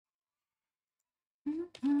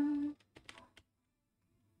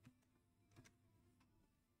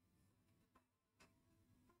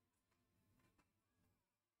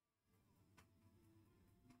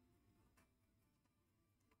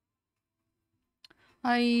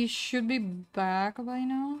I should be back by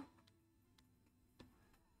now.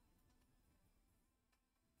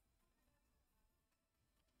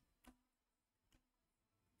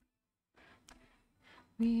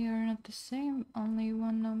 We are not the same, only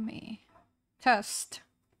one of me. Test.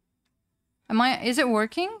 Is it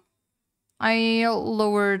working? I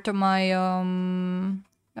lowered my,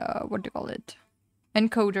 what do you call it?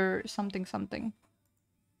 Encoder something something.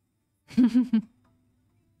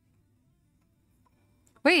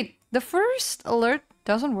 Wait, the first alert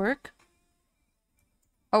doesn't work?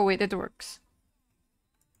 Oh wait, it works.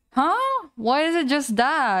 Huh? Why is it just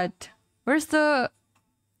that? Where's the...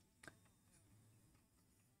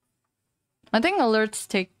 I think alerts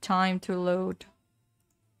take time to load.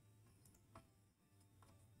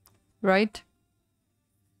 Right?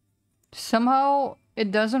 Somehow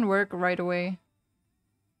it doesn't work right away.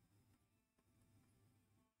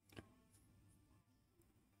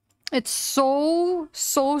 It's so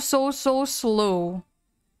slow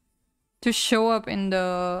to show up in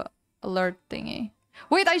the alert thingy.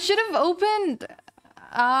 Wait, I should have opened.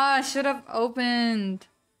 Ah, I should have opened.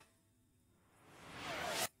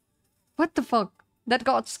 What the fuck? That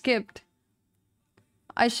got skipped.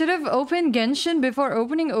 I should have opened Genshin before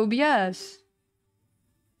opening OBS.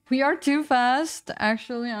 We are too fast.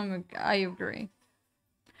 Actually, I agree.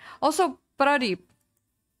 Also, Pradeep.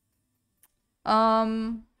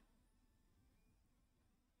 I'm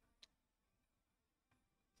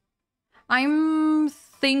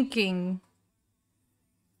thinking.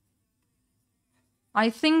 I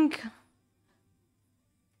think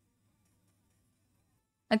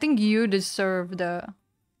you deserve the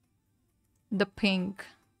pink.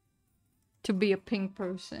 To be a pink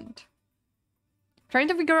person. Trying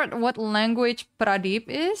to figure out what language Pradeep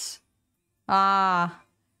is? Ah.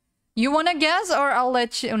 You wanna guess or I'll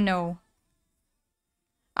let you know?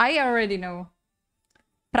 I already know.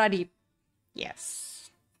 Pradeep. Yes.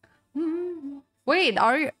 Wait,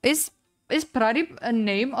 is Pradeep a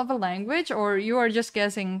name of a language or you are just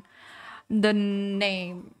guessing the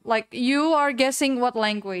name? Like you are guessing what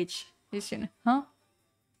language is in, huh?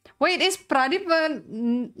 Wait, is Pradeep a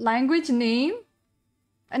language name?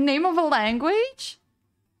 A name of a language?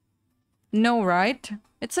 No, right?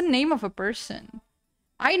 It's a name of a person.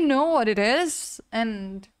 I know what it is,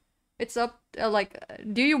 and it's up.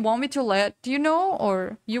 Do you want me to let you know,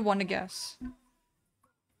 or you want to guess?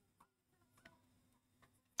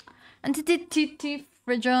 Anti-TT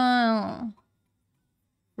fragile.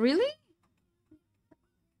 Really?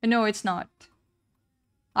 No, it's not.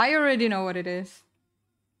 I already know what it is.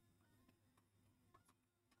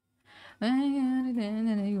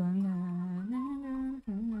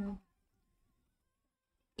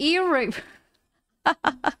 E-rape.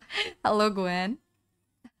 Hello, Gwen.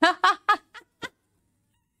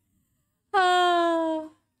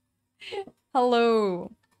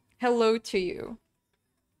 Hello. Hello to you.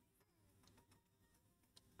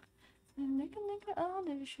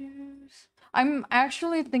 I'm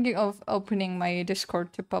actually thinking of opening my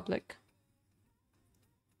Discord to public.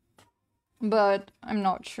 But I'm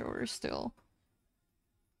not sure still.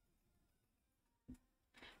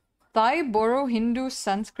 Thai borrow Hindu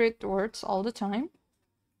Sanskrit words all the time?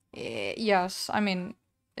 Yes, I mean,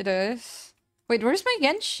 it is. Wait, where's my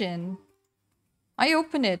Genshin? I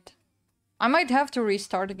open it. I might have to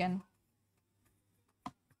restart again.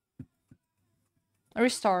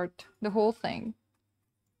 Restart the whole thing.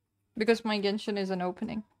 Because my Genshin isn't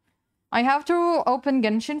opening. I have to open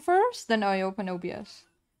Genshin first, then I open OBS.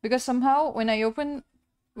 Because somehow when I open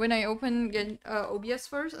OBS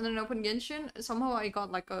first and then open Genshin, somehow I got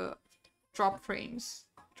like a dropped frames.